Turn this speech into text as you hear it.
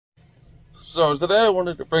So today I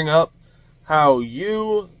wanted to bring up how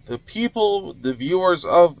you, the people, the viewers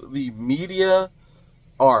of the media,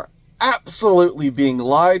 are absolutely being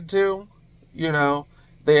lied to. You know,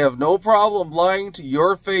 they have no problem lying to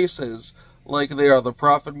your faces like they are the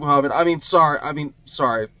Prophet Muhammad.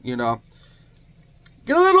 Sorry, you know.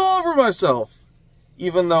 Get a little over myself.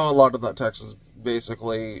 Even though a lot of that text is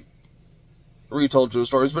basically retold Jew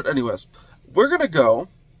stories. But anyways, we're going to go,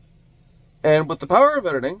 and with the power of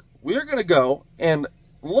editing, we're going to go and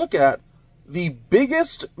look at the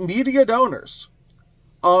biggest media donors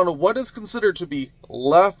on what is considered to be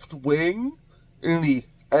left-wing in the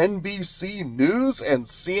NBC News and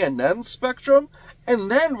CNN spectrum,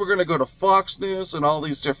 and then we're going to go to Fox News and all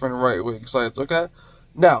these different right-wing sites, okay?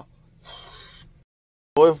 Now,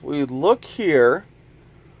 if we look here,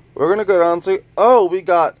 we're going to go down and say, oh, we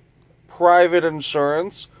got private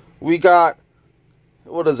insurance, we got,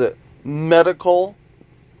 what is it, medical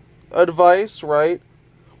advice, right?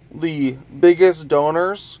 The biggest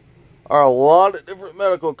donors are a lot of different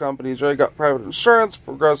medical companies, right? Got private insurance,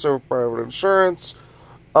 Progressive private insurance,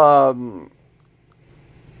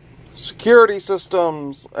 security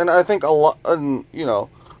systems, and I think a lot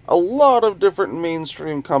of different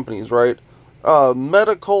mainstream companies, right?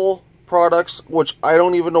 Medical products, which I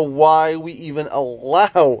don't even know why we even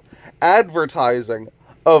allow advertising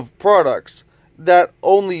of products that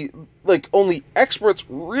only experts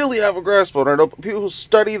really have a grasp on. I know people who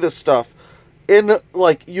study this stuff in,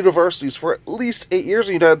 universities for at least 8 years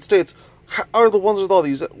in the United States are the ones with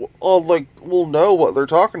will know what they're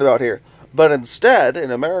talking about here. But instead, in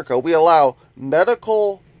America, we allow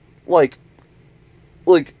medical,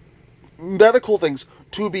 medical things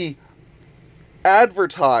to be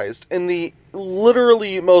advertised in the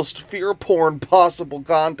literally most fear porn possible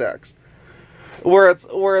context. Where it's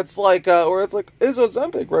like, is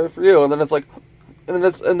Ozempic right for you? And then it's like, and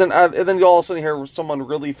then you all of a sudden hear someone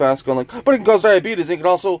really fast going like, but it can cause diabetes, and it can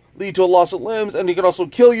also lead to a loss of limbs, and it can also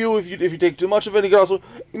kill you if you take too much of it. You can also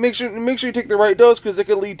make sure you take the right dose, because it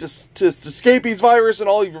can lead to scabies virus in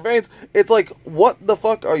all of your veins. It's like, what the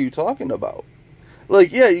fuck are you talking about?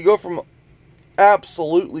 Like, yeah, you go from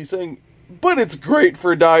absolutely saying, but it's great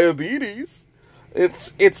for diabetes.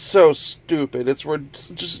 It's so stupid. It's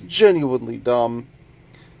just genuinely dumb.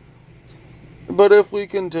 But if we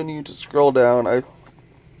continue to scroll down,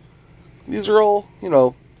 these are all,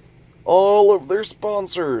 all of their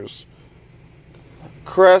sponsors.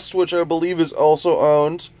 Crest, which I believe is also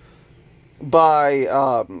owned by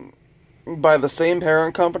the same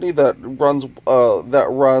parent company that runs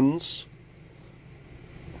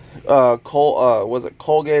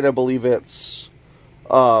Colgate? I believe it's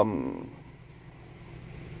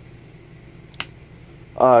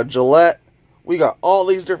Gillette. We got all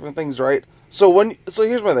these different things, right? So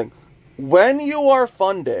here's my thing. When you are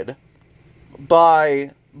funded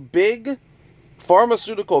by big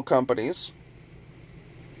pharmaceutical companies,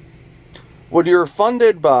 when you're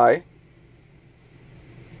funded by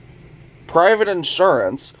private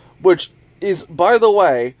insurance, which is, by the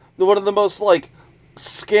way, one of the most,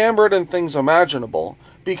 scam-ridden things imaginable,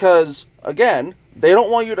 because, again, they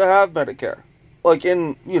don't want you to have Medicare. They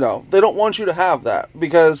don't want you to have that,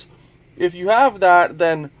 because if you have that,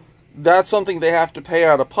 then that's something they have to pay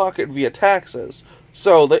out of pocket via taxes.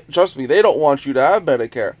 So, trust me, they don't want you to have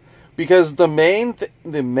Medicare, because the main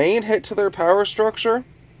hit to their power structure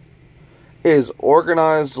is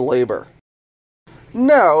organized labor.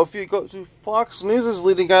 Now, if you go to Fox News'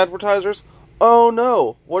 leading advertisers, oh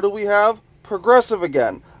no, what do we have? Progressive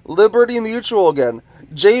again, Liberty Mutual again,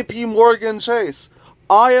 JP Morgan Chase.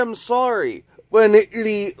 I am sorry, when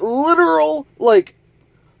the literal,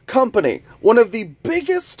 company, one of the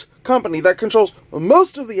biggest company that controls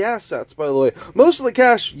most of the assets, by the way, most of the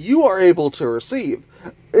cash you are able to receive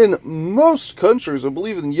in most countries, I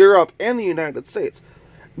believe in Europe and the United States,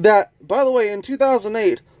 that, by the way, in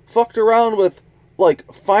 2008, fucked around with,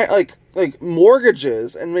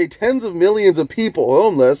 mortgages and made tens of millions of people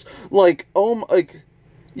homeless,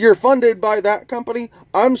 you're funded by that company.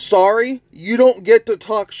 I'm sorry, you don't get to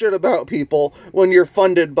talk shit about people when you're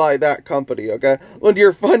funded by that company, okay? When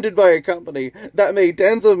you're funded by a company that made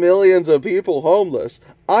tens of millions of people homeless,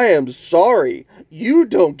 I am sorry, you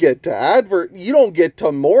don't get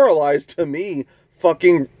to moralize to me,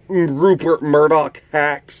 fucking Rupert Murdoch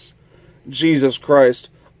hacks. Jesus Christ.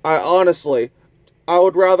 I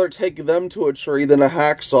would rather take them to a tree than a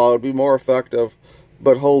hacksaw. It would be more effective.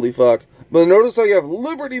 But holy fuck. But notice how you have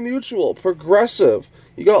Liberty Mutual, Progressive.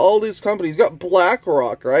 You got all these companies. You got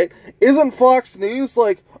BlackRock, right? Isn't Fox News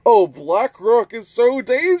like, oh, BlackRock is so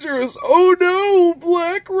dangerous. Oh no,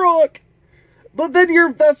 BlackRock. But then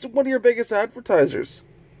that's one of your biggest advertisers.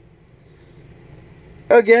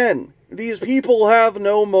 Again, these people have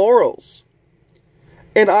no morals.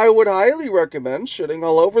 And I would highly recommend shitting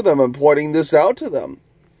all over them and pointing this out to them.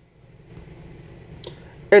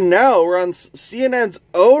 And now we're on CNN's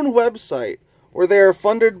own website, where they are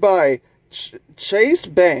funded by Chase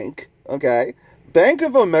Bank, okay? Bank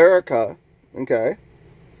of America, okay?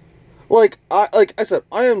 Like I said,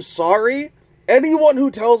 I am sorry. Anyone who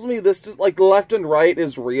tells me this is, like, left and right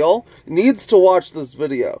is real needs to watch this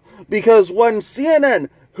video. Because when CNN,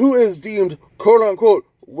 who is deemed, quote-unquote,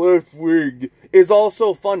 left-wing, is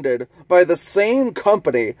also funded by the same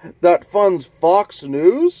company that funds Fox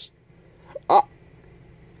News,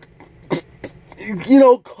 you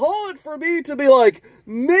know, call it for me to be like,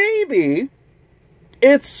 maybe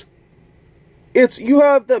it's you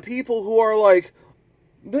have the people who are like,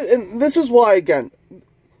 and this is why, again,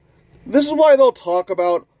 this is why they'll talk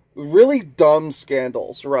about really dumb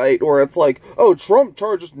scandals, right? Where it's like, oh, Trump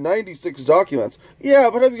charges 96 documents. Yeah,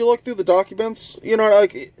 but have you looked through the documents? You know,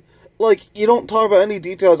 like you don't talk about any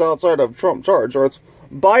details outside of Trump charge, or it's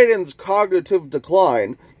Biden's cognitive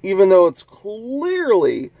decline, even though it's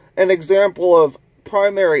clearly an example of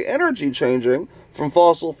primary energy changing from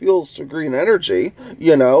fossil fuels to green energy,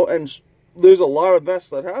 you know, and there's a lot of mess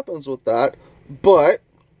that happens with that, but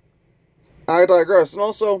I digress. And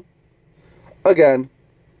also, again,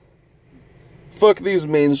 fuck these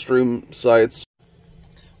mainstream sites.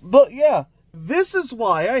 But yeah, this is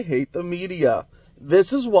why I hate the media.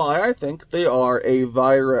 This is why I think they are a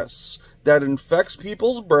virus that infects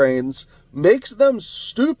people's brains, makes them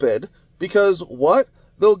stupid, because what?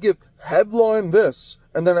 They'll give headline this,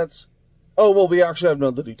 and then it's, oh, well, we actually have none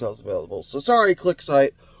of the details available. So sorry, click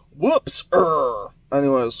site. Whoops.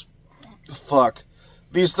 Anyways, fuck.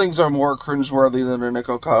 These things are more cringeworthy than a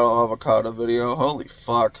Nikocado avocado video. Holy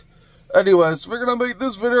fuck. Anyways, we're gonna make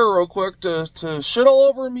this video real quick to shit all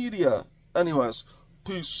over media. Anyways,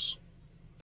 peace.